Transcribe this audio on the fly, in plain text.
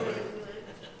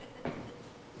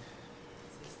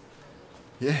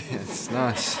Yeah, it's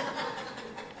nice.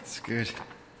 It's good.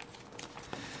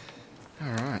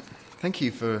 All right. Thank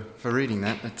you for reading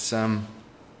that. It's I'm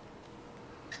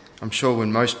sure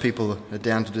when most people are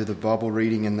down to do the Bible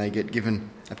reading and they get given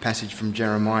a passage from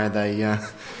Jeremiah, they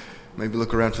maybe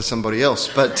look around for somebody else.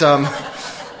 But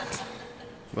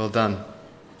well done.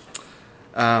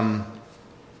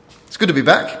 It's good to be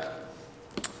back.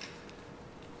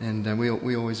 And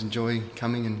we always enjoy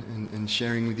coming and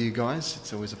sharing with you guys.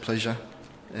 It's always a pleasure.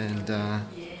 And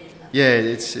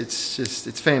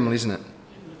it's family, isn't it?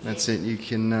 That's it. You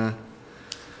can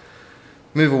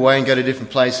move away and go to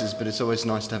different places, but it's always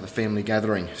nice to have a family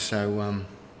gathering. So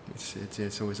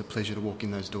it's always a pleasure to walk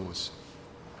in those doors.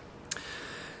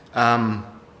 Who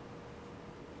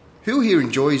here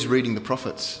enjoys reading the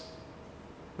prophets?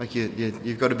 Like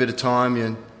you've got a bit of time,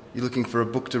 you're looking for a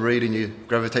book to read, and you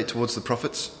gravitate towards the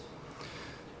prophets.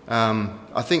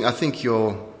 I think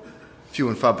you're few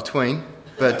and far between,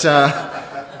 but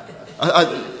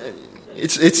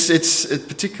it's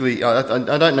particularly.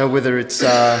 I don't know whether it's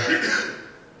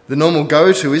the normal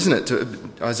go-to, isn't it? To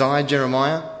Isaiah,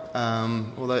 Jeremiah,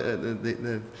 all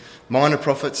the minor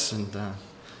prophets, and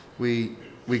we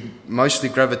mostly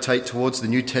gravitate towards the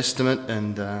New Testament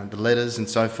and the letters and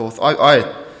so forth. I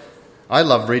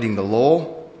love reading the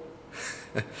law.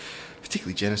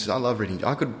 Particularly Genesis. I love reading.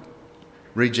 I could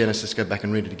read Genesis, go back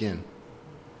and read it again.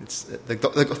 It's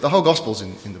the whole Gospel's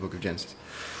in the book of Genesis.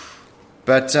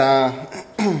 But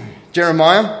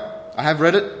Jeremiah, I have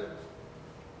read it,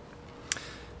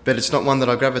 but it's not one that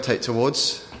I gravitate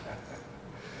towards.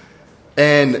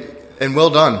 And well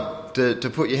done to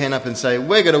put your hand up and say,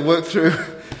 we're going to work through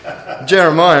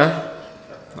Jeremiah.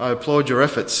 I applaud your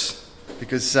efforts,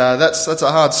 because that's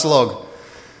a hard slog.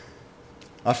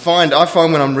 I find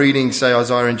when I'm reading, say,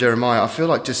 Isaiah and Jeremiah, I feel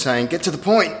like just saying, get to the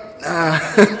point.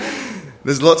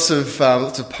 There's lots of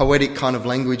poetic kind of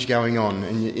language going on,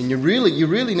 and you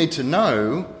really need to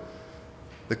know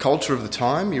the culture of the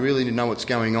time. You really need to know what's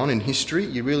going on in history.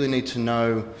 You really need to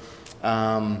know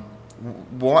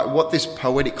what this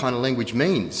poetic kind of language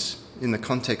means in the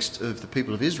context of the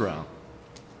people of Israel.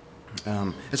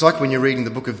 It's like when you're reading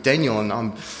the book of Daniel,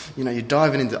 and you're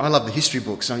diving into. I love the history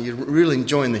books, so you're really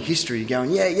enjoying the history. You're going,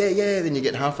 yeah. Then you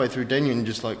get halfway through Daniel, and you're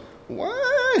just like, what?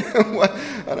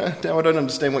 I don't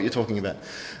understand what you're talking about.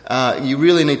 You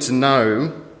really need to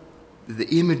know the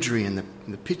imagery and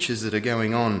the pictures that are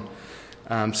going on.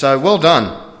 So well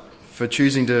done for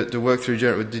choosing to work through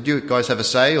Jeremiah. Did you guys have a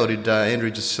say, or did Andrew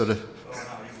just sort of?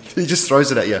 He just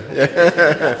throws it at you.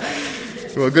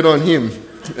 Yeah. Well, good on him.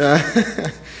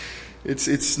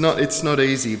 It's not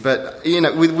easy, but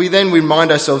we then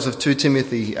remind ourselves of 2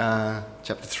 Timothy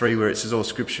chapter 3, where it says all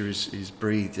Scripture is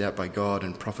breathed out by God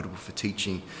and profitable for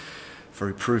teaching, for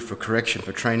reproof, for correction,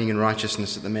 for training in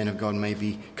righteousness, that the man of God may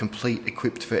be complete,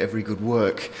 equipped for every good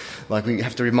work. Like, we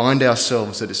have to remind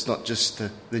ourselves that it's not just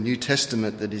the New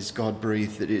Testament that is God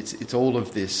breathed; that it's all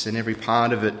of this, and every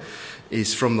part of it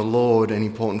is from the Lord and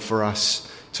important for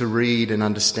us to read and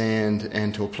understand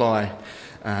and to apply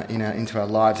into our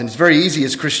lives. And it's very easy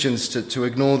as Christians to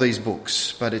ignore these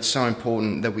books, but it's so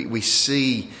important that we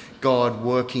see God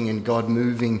working and God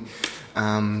moving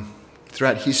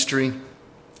throughout history,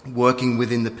 working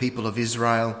within the people of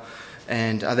Israel.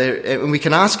 And we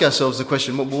can ask ourselves the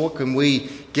question, what can we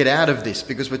get out of this?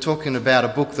 Because we're talking about a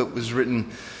book that was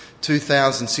written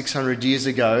 2,600 years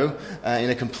ago in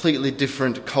a completely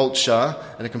different culture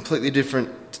and a completely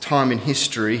different time in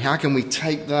history. How can we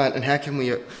take that and how can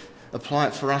we apply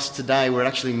it for us today, where it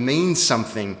actually means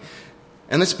something?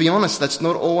 And let's be honest, that's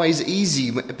not always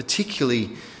easy,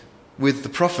 particularly with the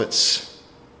prophets.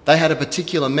 They had a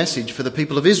particular message for the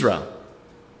people of Israel.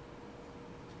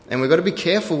 And we've got to be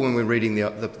careful when we're reading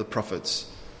the prophets,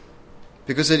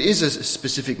 because it is a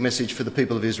specific message for the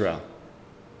people of Israel.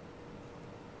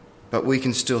 But we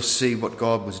can still see what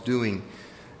God was doing,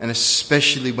 and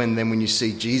especially when you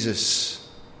see Jesus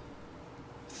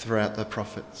throughout the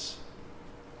prophets.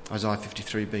 Isaiah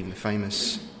 53 being the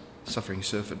famous suffering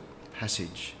servant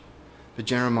passage. For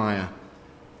Jeremiah,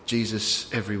 Jesus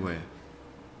everywhere.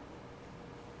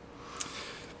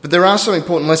 But there are some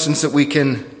important lessons that we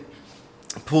can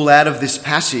pull out of this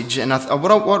passage. And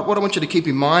what I want you to keep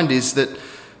in mind is that,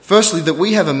 firstly, that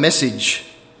we have a message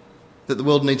that the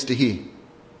world needs to hear.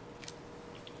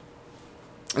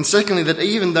 And secondly, that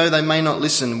even though they may not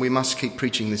listen, we must keep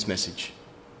preaching this message.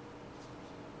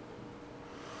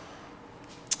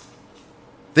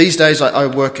 These days I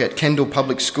work at Kendall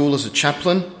Public School as a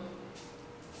chaplain,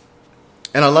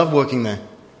 and I love working there.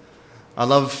 I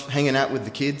love hanging out with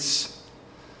the kids.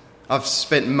 I've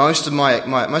spent most of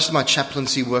my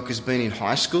chaplaincy work has been in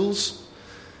high schools,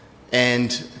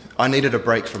 and I needed a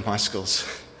break from high schools.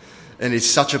 And it's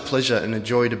such a pleasure and a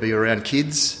joy to be around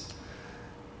kids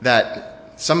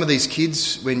that some of these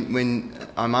kids, when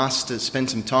I'm asked to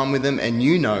spend some time with them and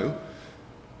you know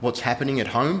what's happening at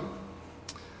home,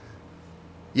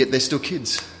 yet they're still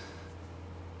kids.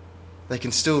 They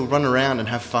can still run around and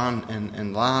have fun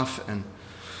and laugh, and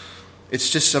it's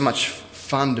just so much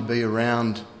fun to be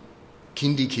around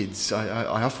kindy kids.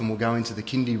 I often will go into the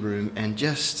kindy room and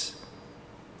just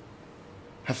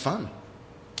have fun.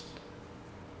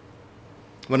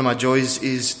 One of my joys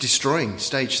is destroying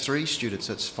Stage 3 students,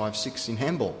 that's 5, 6 in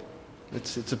handball.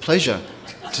 It's a pleasure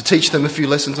to teach them a few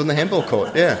lessons on the handball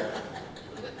court, yeah.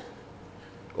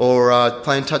 Or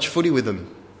playing touch footy with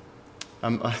them.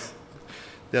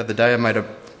 The other day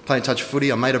playing touch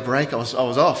footy, I made a break, I was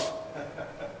off.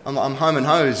 I'm home and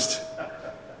hosed.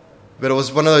 But it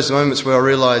was one of those moments where I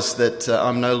realised that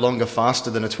I'm no longer faster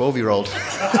than a 12-year-old.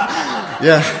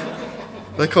 Yeah,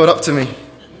 they caught up to me.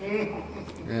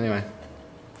 Anyway,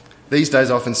 these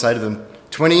days I often say to them,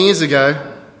 20 years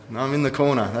ago, I'm in the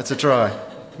corner, that's a try.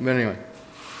 But anyway.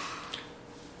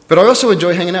 But I also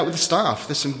enjoy hanging out with the staff.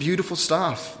 There's some beautiful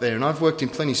staff there, and I've worked in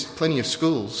plenty of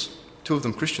schools, 2 of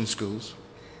them Christian schools.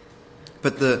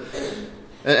 But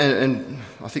and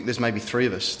I think there's maybe 3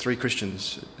 of us, 3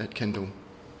 Christians at Kendall.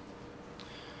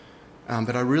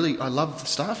 But I love the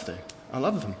staff there. I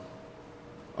love them.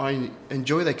 I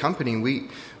enjoy their company.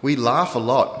 We laugh a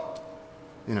lot,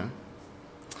 you know.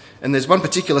 And there's one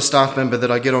particular staff member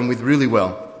that I get on with really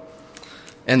well.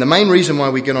 And the main reason why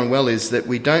we get on well is that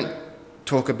we don't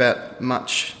talk about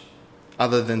much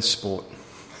other than sport.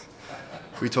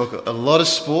 We talk a lot of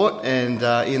sport, and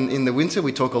in the winter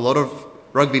we talk a lot of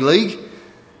rugby league,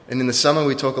 and in the summer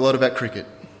we talk a lot about cricket.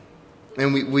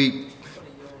 And we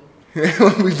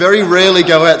very rarely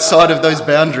go outside of those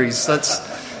boundaries. That's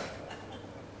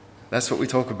what we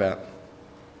talk about.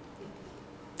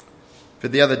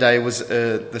 But the other day was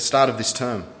the start of this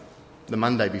term, the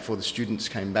Monday before the students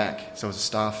came back, so it was a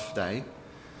staff day.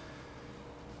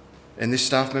 And this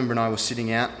staff member and I were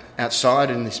sitting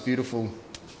outside in this beautiful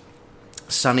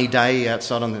sunny day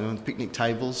outside on the picnic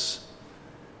tables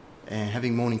and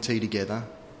having morning tea together,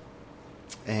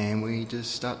 and we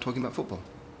just start talking about football.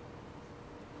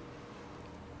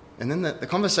 And then the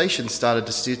conversation started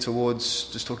to steer towards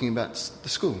just talking about the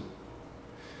school.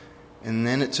 And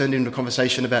then it turned into a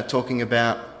conversation about talking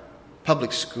about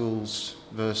public schools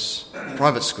versus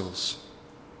private schools.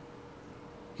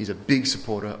 He's a big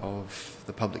supporter of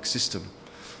the public system.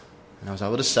 And I was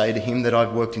able to say to him that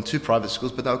I've worked in 2 private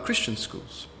schools, but they were Christian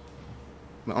schools.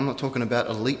 Well, I'm not talking about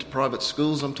elite private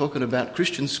schools, I'm talking about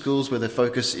Christian schools where their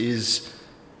focus is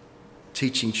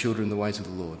teaching children the ways of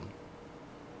the Lord,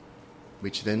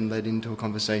 which then led into a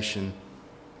conversation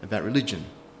about religion,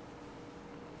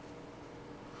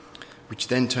 which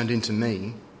then turned into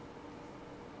me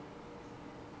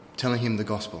telling him the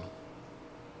gospel.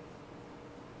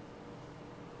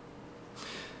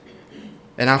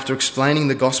 And after explaining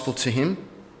the gospel to him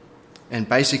and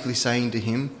basically saying to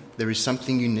him, there is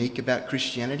something unique about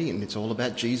Christianity and it's all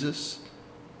about Jesus.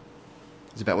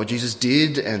 It's about what Jesus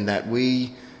did, and that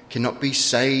we cannot be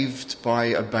saved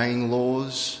by obeying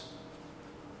laws.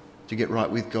 To get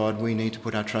right with God, we need to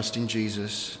put our trust in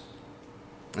Jesus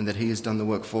and that he has done the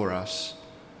work for us.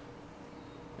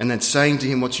 And then saying to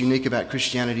him what's unique about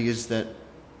Christianity is that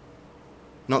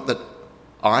not that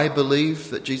I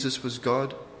believe that Jesus was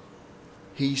God,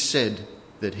 he said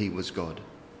that he was God.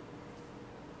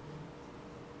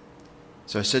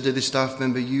 So I said to this staff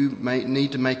member, you may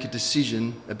need to make a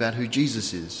decision about who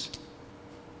Jesus is.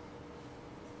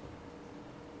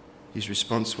 His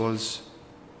response was,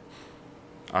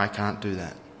 I can't do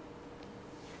that.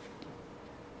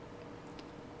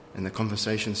 And the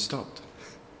conversation stopped.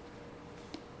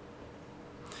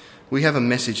 We have a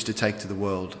message to take to the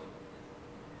world,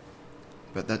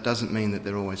 but that doesn't mean that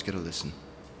they're always going to listen.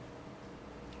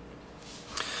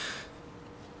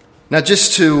 Now,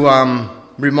 just to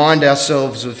remind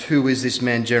ourselves of who is this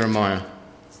man Jeremiah.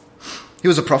 He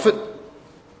was a prophet,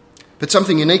 but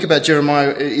something unique about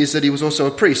Jeremiah is that he was also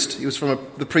a priest. He was from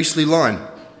the priestly line.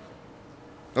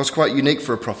 That was quite unique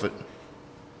for a prophet.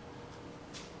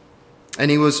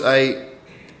 And he was a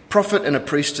prophet and a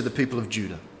priest to the people of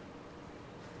Judah.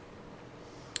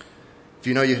 If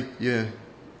you know your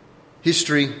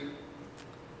history,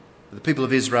 the people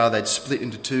of Israel, they'd split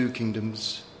into 2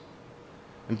 kingdoms.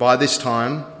 And by this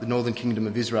time, the northern kingdom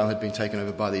of Israel had been taken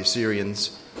over by the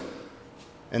Assyrians,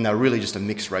 and they were really just a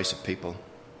mixed race of people.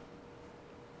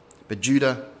 But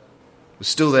Judah was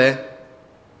still there,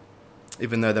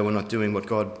 even though they were not doing what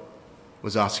God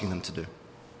was asking them to do.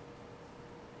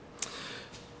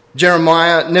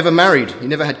 Jeremiah never married. He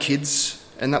never had kids.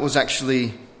 And that was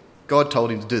actually, God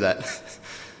told him to do that.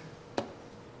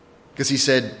 Because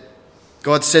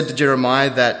God said to Jeremiah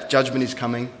that judgment is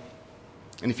coming.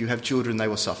 And if you have children, they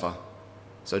will suffer.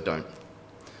 So don't.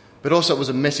 But also it was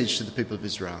a message to the people of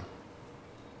Israel.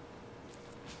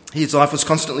 His life was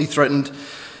constantly threatened.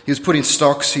 He was put in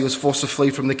stocks. He was forced to flee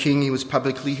from the king. He was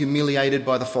publicly humiliated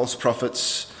by the false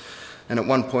prophets. And at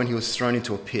one point he was thrown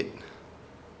into a pit.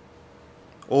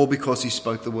 All because he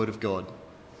spoke the word of God.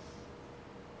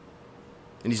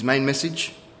 And his main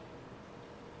message?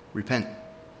 Repent.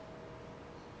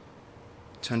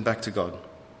 Turn back to God.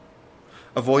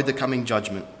 Avoid the coming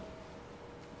judgment.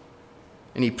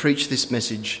 And he preached this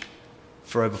message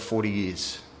for over 40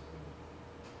 years.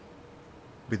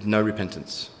 With no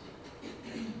repentance.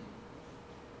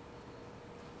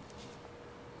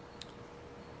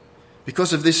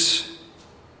 Because of this,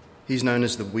 he's known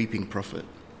as the weeping prophet.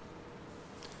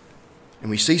 And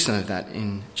we see some of that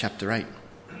in chapter 8.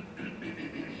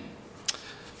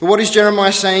 But what is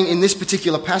Jeremiah saying in this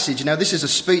particular passage? Now, this is a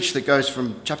speech that goes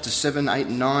from chapter 7, 8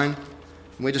 and 9.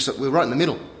 And we're right in the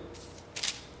middle.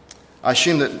 I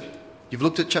assume that you've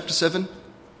looked at chapter 7?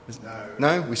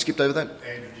 No? We skipped over that?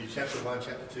 Andrew, chapter 1,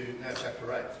 chapter 2, now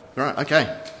chapter 8. Right,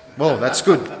 okay. Well, that's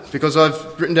good, because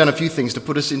I've written down a few things to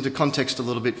put us into context a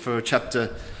little bit for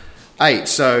chapter 8.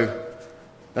 So,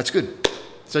 that's good.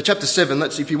 So chapter 7,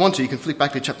 if you want to, you can flip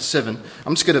back to chapter 7.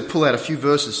 I'm just going to pull out a few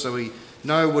verses so we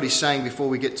know what he's saying before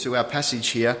we get to our passage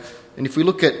here. And if we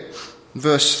look at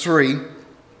verse 3,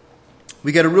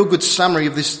 we get a real good summary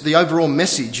of the overall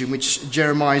message in which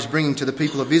Jeremiah is bringing to the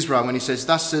people of Israel when he says,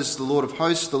 "Thus says the Lord of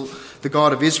hosts, the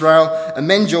God of Israel,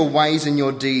 amend your ways and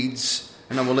your deeds,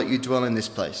 and I will let you dwell in this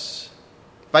place."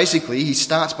 Basically, he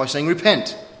starts by saying,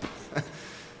 repent.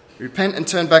 Repent and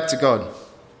turn back to God.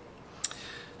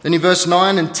 Then in verse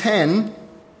 9 and 10,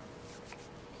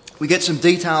 we get some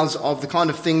details of the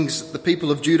kind of things the people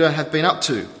of Judah have been up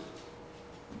to.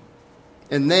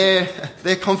 And their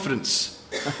confidence.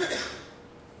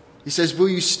 He says, "Will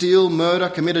you steal, murder,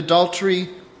 commit adultery,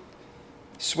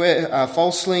 swear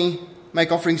falsely,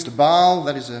 make offerings to Baal,"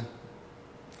 that is a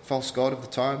false god of the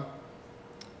time,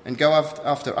 "and go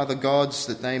after other gods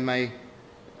that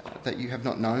you have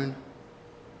not known?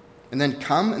 And then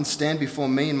come and stand before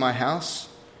me in my house,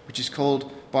 which is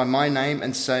called by my name,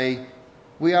 and say,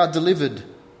 'We are delivered.'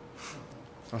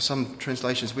 Or some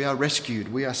translations, 'We are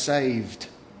rescued, we are saved.'"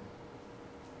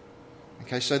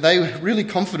 Okay, so they were really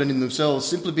confident in themselves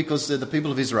simply because they're the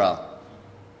people of Israel.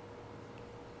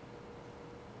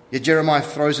 Yet Jeremiah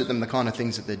throws at them the kind of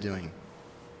things that they're doing,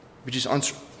 which is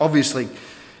obviously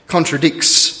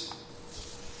contradicts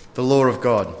the law of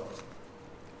God.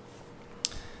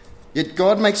 Yet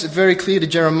God makes it very clear to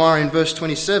Jeremiah in verse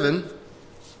 27,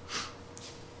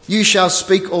 "You shall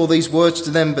speak all these words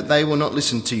to them, but they will not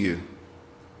listen to you."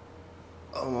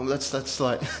 Oh, well, that's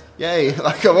like, yay!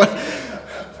 Like,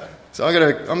 so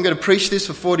I'm going to preach this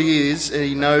for 40 years, and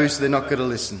he knows they're not going to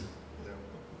listen.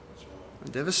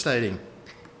 Devastating.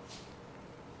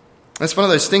 That's one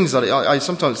of those things that I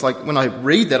sometimes, like, when I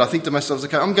read that, I think to myself,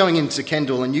 okay, I'm going into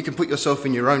Kendall, and you can put yourself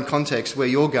in your own context where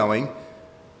you're going.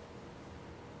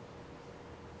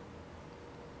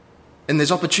 And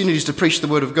there's opportunities to preach the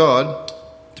word of God,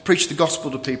 to preach the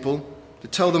gospel to people, to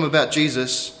tell them about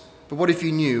Jesus. But what if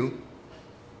you knew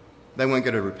they weren't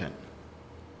going to repent?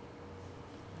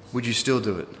 Would you still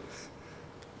do it?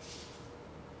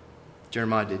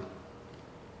 Jeremiah did.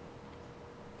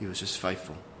 He was just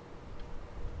faithful.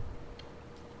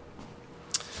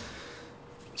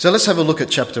 So let's have a look at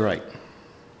chapter 8.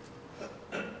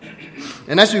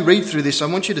 And as we read through this, I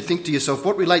want you to think to yourself,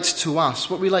 what relates to us?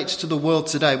 What relates to the world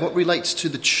today? What relates to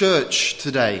the church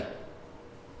today?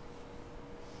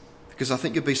 Because I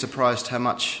think you'll be surprised how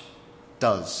much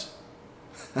does.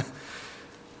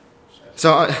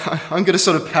 So I'm going to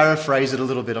sort of paraphrase it a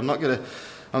little bit.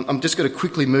 I'm just going to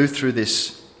quickly move through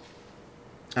this.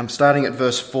 I'm starting at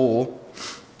verse 4.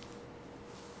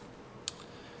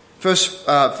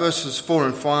 Verses 4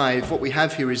 and 5, what we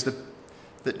have here is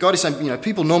that God is saying,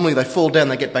 people normally they fall down,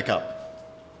 they get back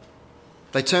up.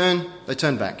 They turn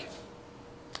back.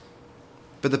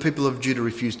 But the people of Judah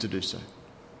refuse to do so.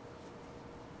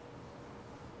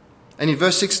 And in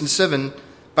verse 6 and 7,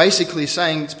 basically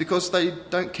saying it's because they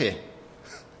don't care.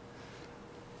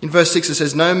 In verse 6 it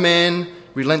says, "No man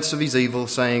relents of his evil,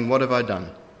 saying, 'What have I done?'"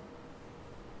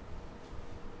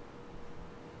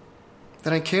 They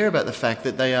don't care about the fact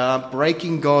that they are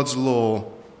breaking God's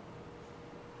law.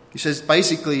 He says,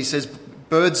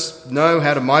 birds know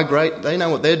how to migrate. They know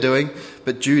what they're doing.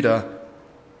 But Judah,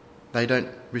 they don't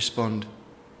respond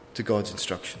to God's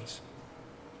instructions.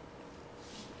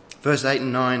 Verse 8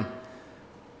 and 9,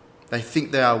 they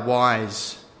think they are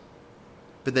wise,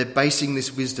 but they're basing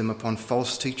this wisdom upon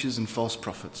false teachers and false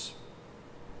prophets.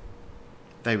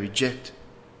 They reject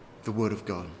the word of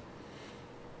God.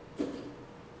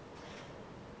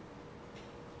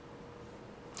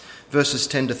 Verses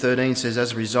 10 to 13 says,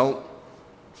 as a result,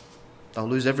 they'll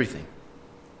lose everything.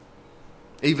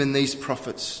 Even these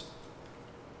prophets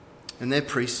and their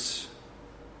priests,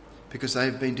 because they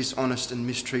have been dishonest and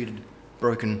mistreated,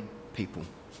 broken people.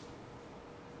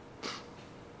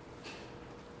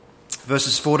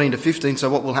 Verses 14 to 15, so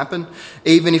what will happen?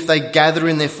 Even if they gather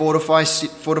in their fortified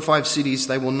cities,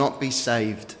 they will not be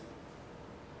saved.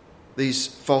 These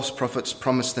false prophets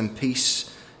promise them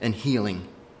peace and healing,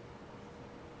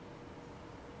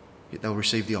 yet they'll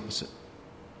receive the opposite.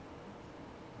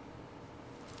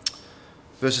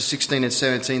 Verses 16 and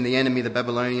 17, the enemy, the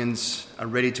Babylonians, are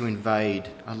ready to invade.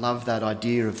 I love that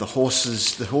idea of the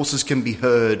horses. The horses can be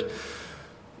heard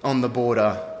on the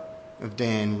border of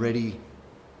Dan, ready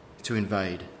to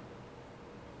invade.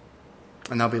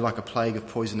 And they'll be like a plague of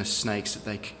poisonous snakes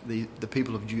that the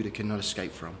people of Judah cannot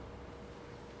escape from.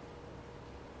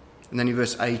 And then in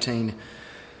verse 18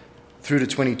 through to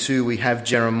 22, we have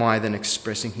Jeremiah then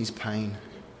expressing his pain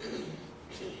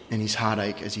and his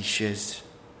heartache as he shares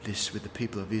this with the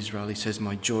people of Israel. He says,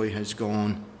 my joy has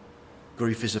gone,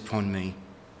 grief is upon me,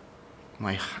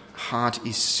 my heart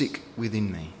is sick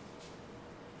within me.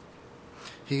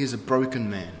 He is a broken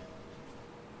man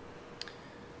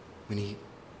when he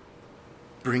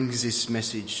brings this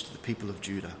message to the people of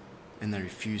Judah and they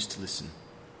refuse to listen.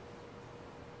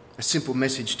 A simple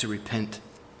message to repent,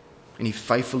 and he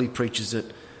faithfully preaches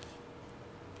it,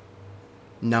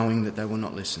 knowing that they will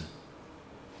not listen.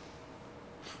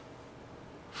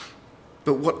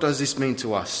 But what does this mean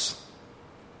to us?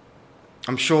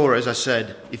 I'm sure, as I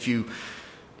said, if you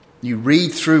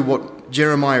read through what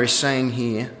Jeremiah is saying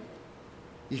here,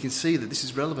 you can see that this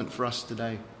is relevant for us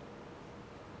today.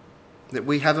 That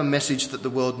we have a message that the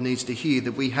world needs to hear,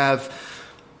 that we have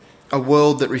a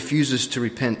world that refuses to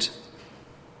repent.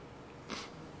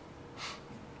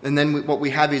 And then what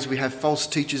we have is we have false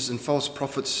teachers and false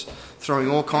prophets throwing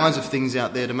all kinds of things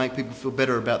out there to make people feel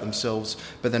better about themselves,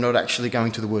 but they're not actually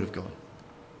going to the Word of God.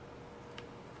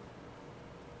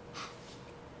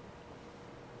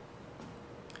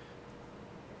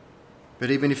 But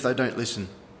even if they don't listen,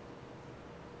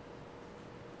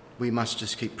 we must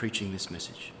just keep preaching this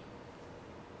message.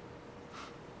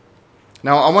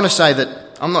 Now, I want to say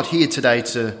that I'm not here today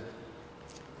to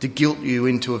guilt you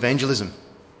into evangelism.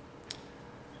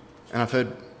 And I've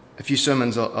heard a few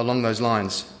sermons along those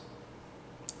lines.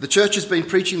 The church has been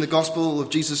preaching the gospel of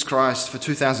Jesus Christ for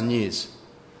 2,000 years.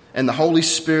 And the Holy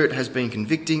Spirit has been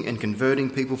convicting and converting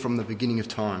people from the beginning of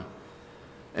time.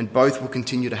 And both will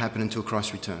continue to happen until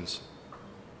Christ returns.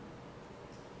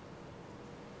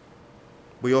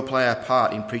 We all play our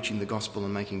part in preaching the gospel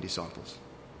and making disciples.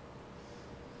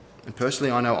 And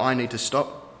personally, I know I need to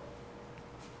stop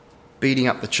beating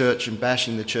up the church and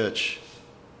bashing the church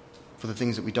for the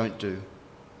things that we don't do.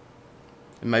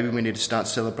 And maybe we need to start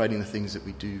celebrating the things that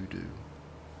we do,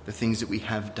 the things that we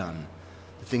have done,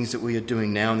 the things that we are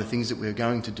doing now and the things that we are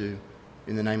going to do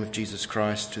in the name of Jesus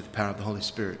Christ through the power of the Holy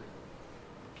Spirit.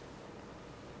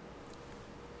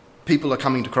 People are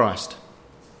coming to Christ.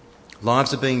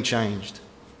 Lives are being changed.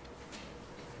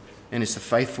 And it's the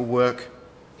faithful work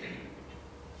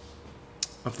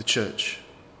of the church.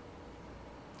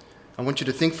 I want you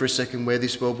to think for a second where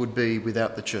this world would be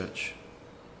without the church.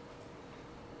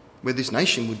 Where this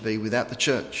nation would be without the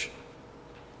church.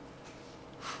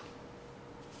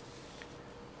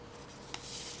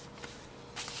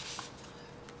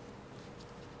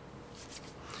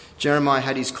 Jeremiah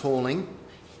had his calling,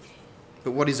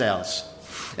 but what is ours?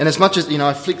 And as much as,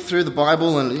 I flick through the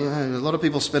Bible and a lot of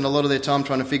people spend a lot of their time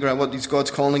trying to figure out what is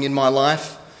God's calling in my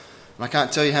life. And I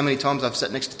can't tell you how many times I've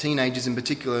sat next to teenagers in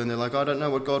particular and they're like, I don't know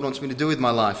what God wants me to do with my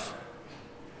life.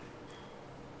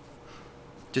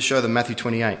 Just show them Matthew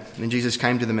 28. Then Jesus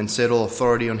came to them and said, all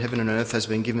authority on heaven and earth has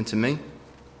been given to me.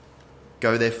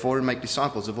 Go therefore and make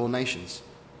disciples of all nations,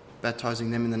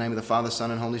 baptizing them in the name of the Father,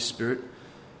 Son and Holy Spirit,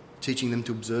 teaching them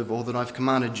to observe all that I've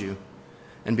commanded you.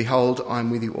 And behold, I am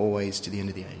with you always to the end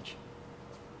of the age.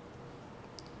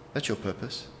 That's your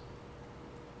purpose.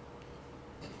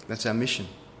 That's our mission.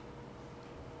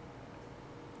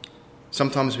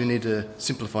 Sometimes we need to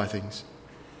simplify things.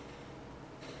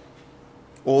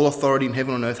 All authority in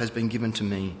heaven and earth has been given to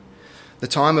me. The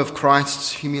time of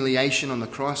Christ's humiliation on the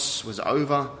cross was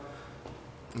over,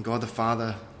 and God the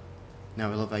Father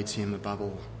now elevates him above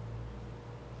all.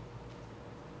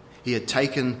 He had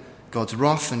taken God's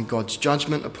wrath and God's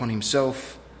judgment upon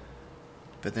himself,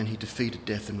 But then he defeated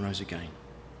death and rose again.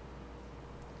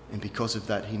 And because of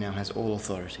that, he now has all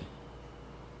authority.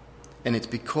 And it's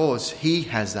because he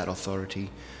has that authority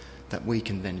that we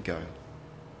can then go,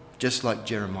 just like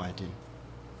Jeremiah did.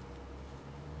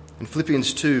 And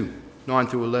Philippians 2, 9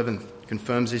 through 11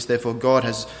 confirms this. Therefore God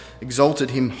has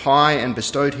exalted him high and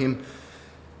bestowed him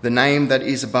the name that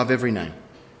is above every name,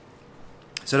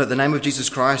 so that at the name of Jesus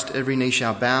Christ every knee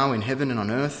shall bow in heaven and on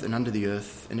earth and under the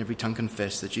earth, and every tongue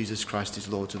confess that Jesus Christ is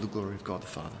Lord, to the glory of God the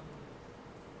Father.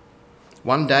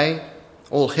 One day,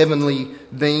 all heavenly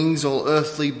beings, all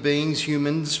earthly beings,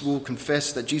 humans, will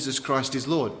confess that Jesus Christ is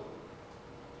Lord,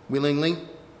 willingly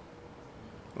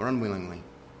or unwillingly.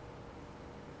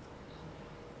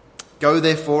 Go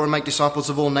therefore and make disciples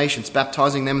of all nations,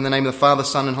 baptizing them in the name of the Father,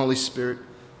 Son and Holy Spirit,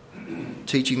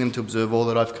 teaching them to observe all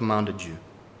that I've commanded you.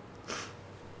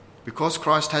 Because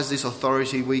Christ has this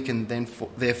authority, we can then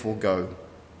therefore go.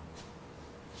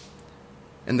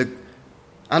 And the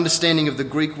understanding of the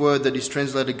Greek word that is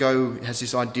translated go has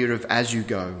this idea of as you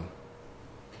go.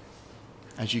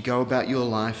 As you go about your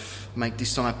life, make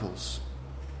disciples.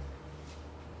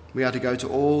 We are to go to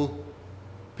all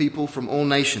people from all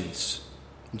nations.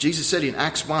 Jesus said in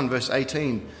Acts 1 verse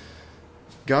 18,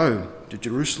 go to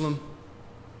Jerusalem,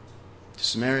 to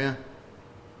Samaria,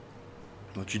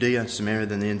 or Judea, Samaria,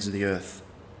 then the ends of the earth.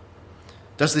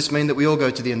 Does this mean that we all go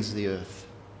to the ends of the earth?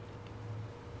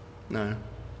 No.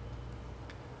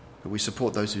 But we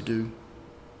support those who do.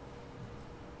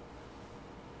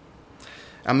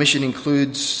 Our mission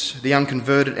includes the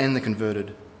unconverted and the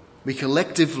converted. We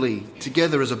collectively,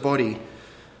 together as a body,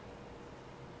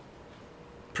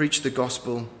 preach the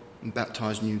gospel and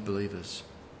baptize new believers.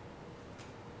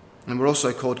 And we're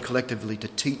also called collectively to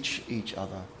teach each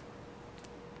other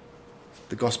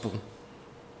the gospel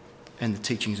and the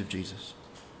teachings of Jesus.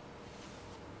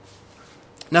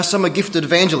 Now, some are gifted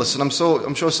evangelists, and I'm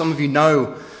sure some of you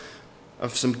know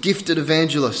of some gifted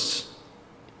evangelists.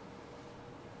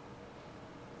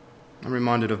 I'm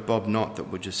reminded of Bob Knott that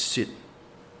would just sit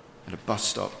at a bus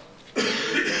stop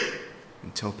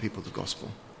and tell people the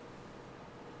gospel.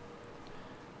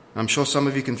 I'm sure some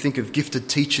of you can think of gifted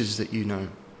teachers that you know.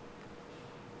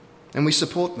 And we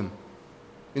support them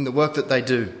in the work that they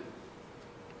do.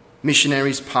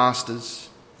 Missionaries, pastors.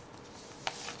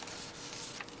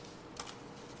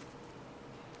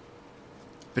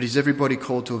 But is everybody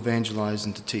called to evangelize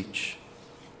and to teach?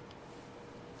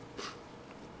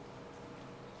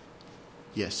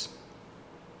 Yes.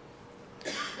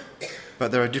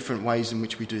 But there are different ways in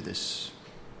which we do this.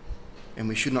 And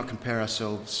we should not compare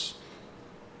ourselves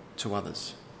to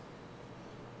others.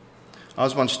 I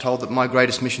was once told that my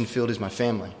greatest mission field is my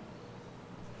family.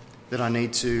 That I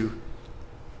need to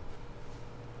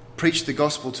preach the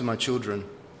gospel to my children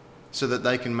so that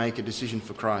they can make a decision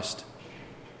for Christ.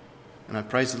 And I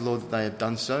praise the Lord that they have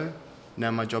done so.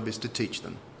 Now my job is to teach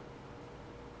them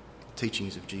the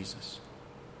teachings of Jesus.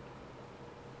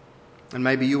 And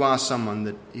maybe you are someone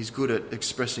that is good at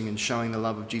expressing and showing the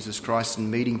love of Jesus Christ and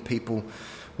meeting people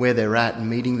where they're at and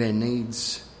meeting their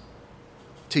needs,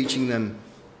 teaching them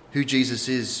who Jesus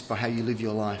is by how you live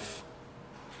your life.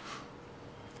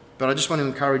 But I just want to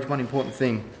encourage one important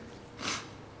thing.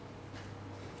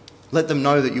 Let them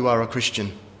know that you are a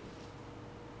Christian.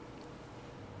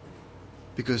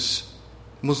 Because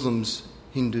Muslims,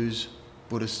 Hindus,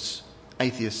 Buddhists,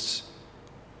 atheists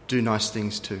do nice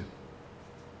things too.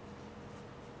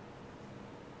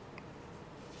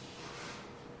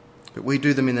 But we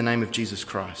do them in the name of Jesus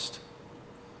Christ.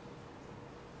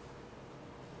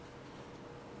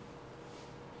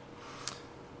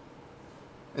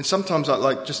 And sometimes,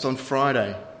 like just on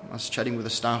Friday, I was chatting with a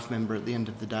staff member at the end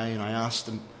of the day and I asked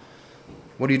them,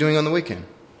 what are you doing on the weekend?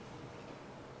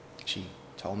 She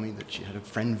told me that she had a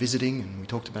friend visiting and we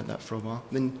talked about that for a while.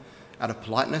 Then, out of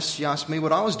politeness, she asked me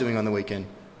what I was doing on the weekend.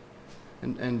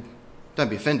 And don't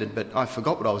be offended, but I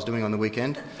forgot what I was doing on the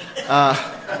weekend.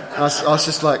 I was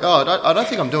just like, I don't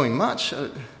think I'm doing much.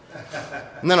 And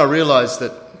then I realised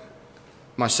that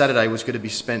my Saturday was going to be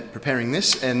spent preparing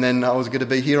this, and then I was going to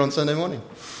be here on Sunday morning.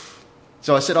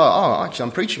 So I said, actually,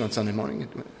 I'm preaching on Sunday morning.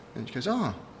 And she goes,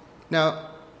 Now,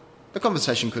 the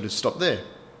conversation could have stopped there,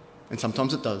 and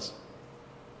sometimes it does.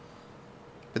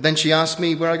 But then she asked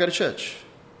me where I go to church,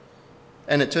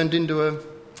 and it turned into a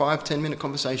 5-10 minute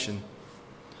conversation.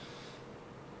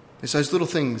 It's those little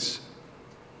things,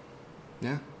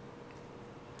 yeah?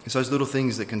 It's those little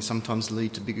things that can sometimes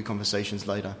lead to bigger conversations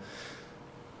later.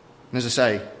 And as I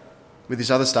say, with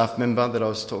this other staff member that I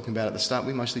was talking about at the start,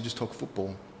 we mostly just talk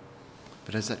football.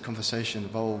 But as that conversation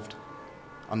evolved,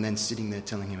 I'm then sitting there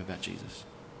telling him about Jesus.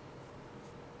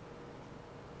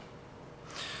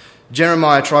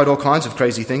 Jeremiah tried all kinds of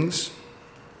crazy things.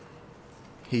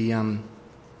 He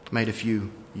made a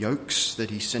few yokes that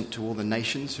he sent to all the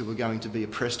nations who were going to be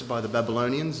oppressed by the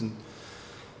Babylonians, and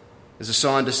as a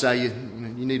sign to say you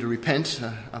need to repent,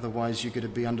 otherwise you're going to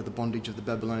be under the bondage of the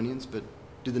Babylonians. But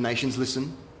did the nations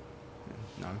listen?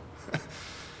 No.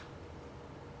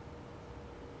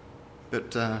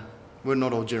 But we're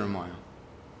not all Jeremiah.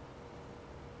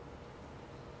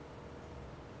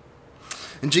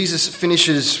 And Jesus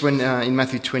finishes when in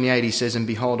Matthew 28 he says, "And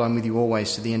behold, I'm with you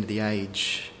always to the end of the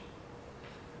age."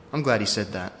 I'm glad he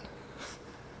said that.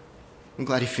 I'm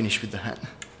glad he finished with that.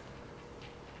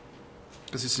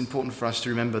 Because it's important for us to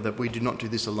remember that we do not do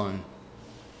this alone.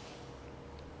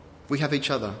 We have each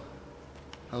other.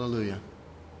 Hallelujah.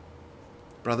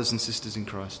 Brothers and sisters in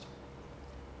Christ.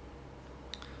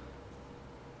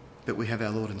 But we have our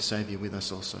Lord and Saviour with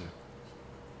us also.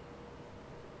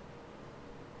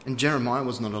 And Jeremiah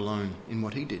was not alone in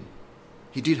what he did.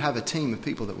 He did have a team of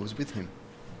people that was with him,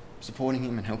 supporting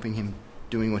him and helping him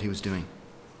doing what he was doing.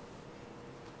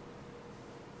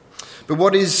 But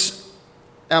what is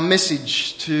our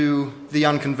message to the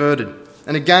unconverted?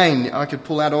 And again, I could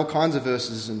pull out all kinds of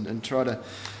verses and try to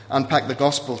unpack the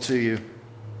gospel to you.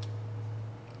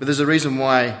 But there's a reason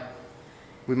why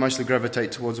we mostly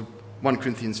gravitate towards 1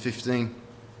 Corinthians 15,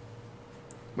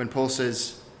 when Paul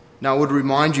says, "Now I would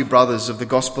remind you, brothers, of the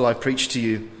gospel I preached to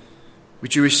you,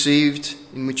 which you received,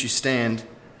 in which you stand,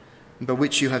 and by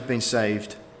which you have been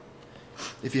saved,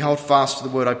 if you hold fast to the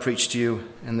word I preached to you,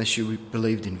 unless you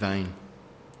believed in vain.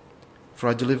 For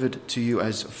I delivered to you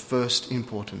as of first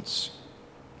importance,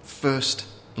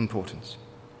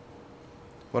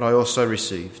 what I also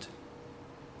received,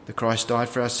 that Christ died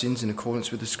for our sins in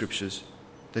accordance with the Scriptures,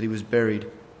 that he was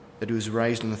buried, that he was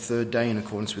raised on the third day in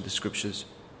accordance with the Scriptures,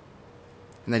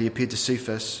 and that he appeared to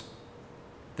Cephas,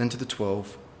 then to the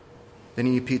 12. Then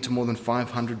he appeared to more than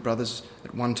 500 brothers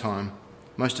at one time,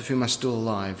 most of whom are still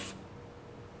alive,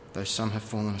 though some have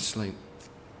fallen asleep.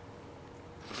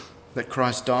 That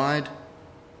Christ died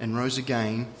and rose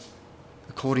again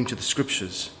according to the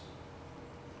Scriptures."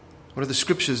 What are the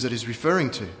Scriptures that he's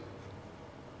referring to?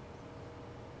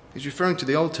 He's referring to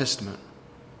the Old Testament.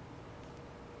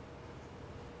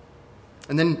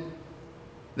 And then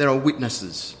there are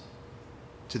witnesses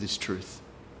to this truth.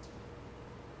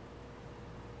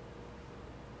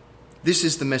 This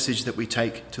is the message that we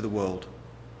take to the world.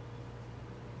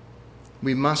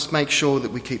 We must make sure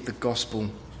that we keep the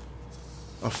gospel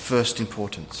of first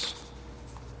importance.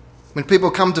 When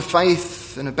people come to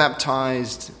faith and are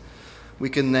baptized, we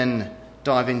can then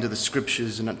dive into the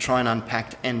Scriptures and try and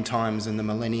unpack end times and the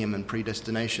millennium and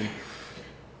predestination.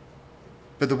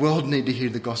 But the world need to hear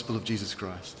the gospel of Jesus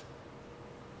Christ.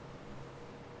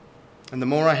 And the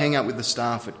more I hang out with the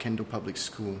staff at Kendall Public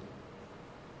School,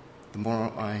 the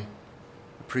more I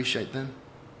appreciate them,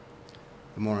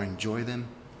 the more I enjoy them,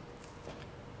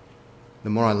 the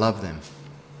more I love them.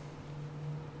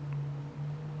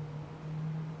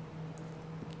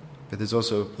 But there's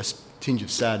also a tinge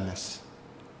of sadness.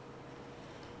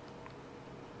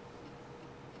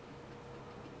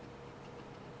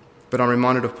 But I'm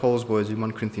reminded of Paul's words in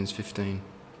 1 Corinthians 15.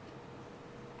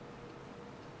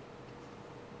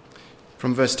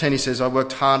 From verse 10 he says, "I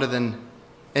worked harder than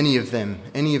any of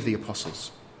the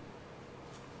apostles,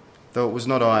 though it was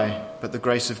not I, but the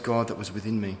grace of God that was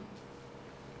within me.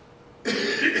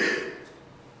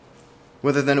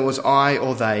 Whether then it was I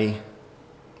or they,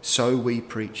 so we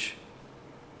preach,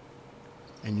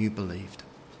 and you believed."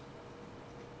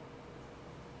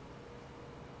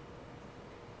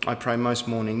 I pray most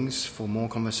mornings for more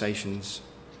conversations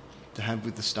to have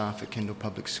with the staff at Kendall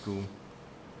Public School,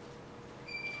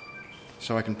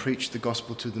 so I can preach the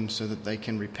gospel to them so that they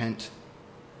can repent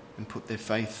and put their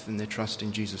faith and their trust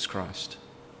in Jesus Christ.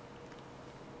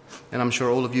 And I'm sure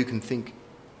all of you can think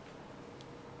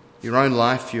your own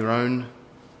life, your own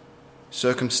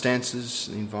circumstances,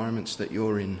 the environments that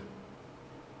you're in.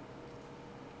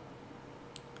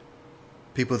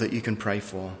 People that you can pray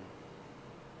for.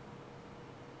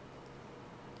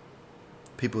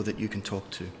 People that you can talk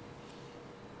to.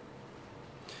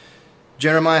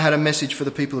 Jeremiah had a message for the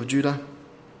people of Judah.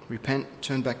 Repent,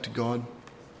 turn back to God,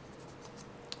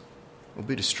 or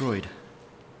be destroyed.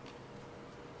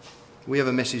 We have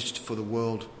a message for the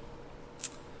world.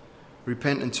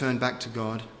 Repent and turn back to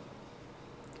God,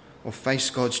 or face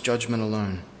God's judgment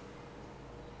alone.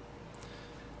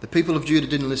 The people of Judah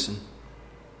didn't listen,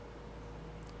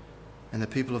 and the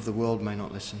people of the world may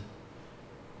not listen.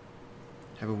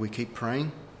 However, we keep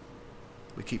praying,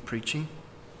 we keep preaching,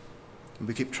 and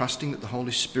we keep trusting that the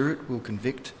Holy Spirit will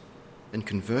convict and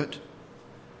convert,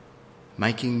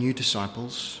 making new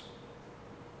disciples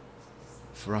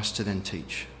for us to then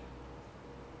teach.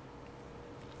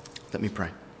 Let me pray.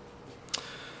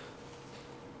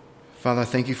 Father, I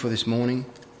thank you for this morning.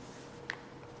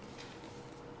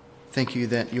 Thank you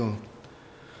that your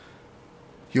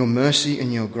mercy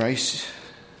and your grace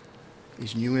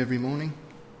is new every morning.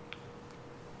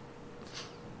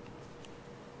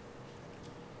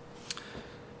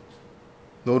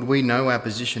 Lord, we know our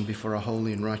position before a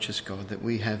holy and righteous God, that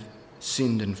we have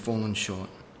sinned and fallen short.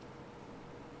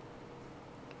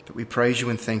 But we praise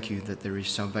you and thank you that there is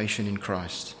salvation in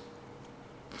Christ.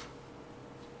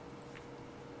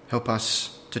 Help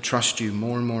us to trust you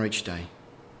more and more each day.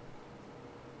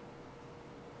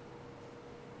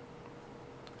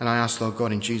 And I ask, Lord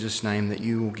God, in Jesus' name, that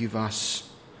you will give us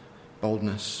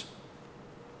boldness,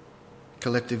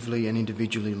 collectively and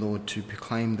individually, Lord, to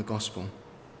proclaim the gospel.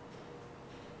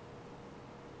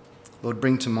 Lord,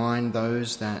 bring to mind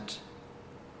those that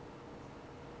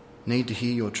need to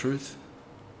hear your truth.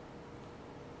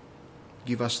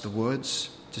 Give us the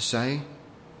words to say.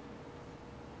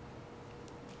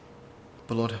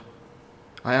 But Lord,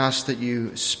 I ask that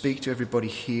you speak to everybody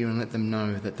here and let them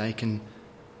know that they can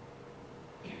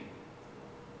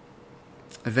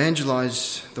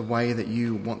evangelize the way that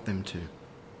you want them to.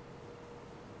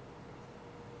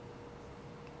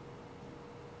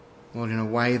 Lord, in a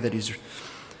way that is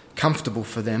comfortable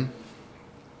for them.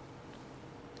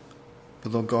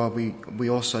 But Lord God, we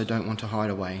also don't want to hide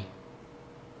away.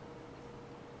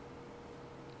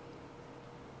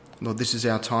 Lord, this is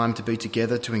our time to be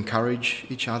together, to encourage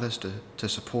each other, to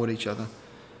support each other,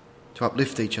 to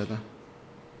uplift each other.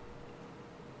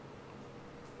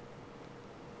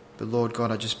 But Lord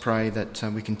God, I just pray that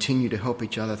we continue to help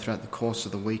each other throughout the course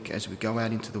of the week as we go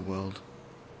out into the world.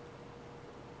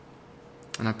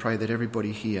 And I pray that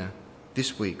everybody here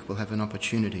this week will have an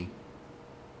opportunity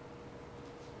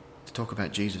to talk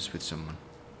about Jesus with someone.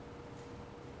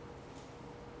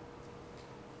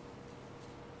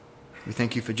 We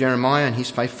thank you for Jeremiah and his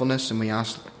faithfulness, and we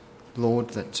ask, Lord,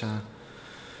 that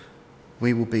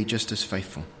we will be just as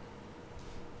faithful.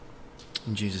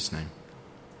 In Jesus' name.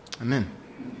 Amen.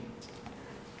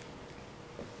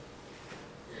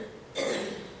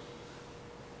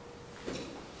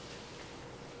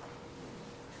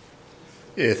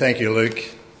 Yeah, thank you, Luke.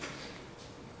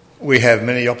 We have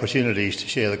many opportunities to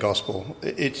share the gospel.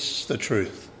 It's the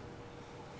truth.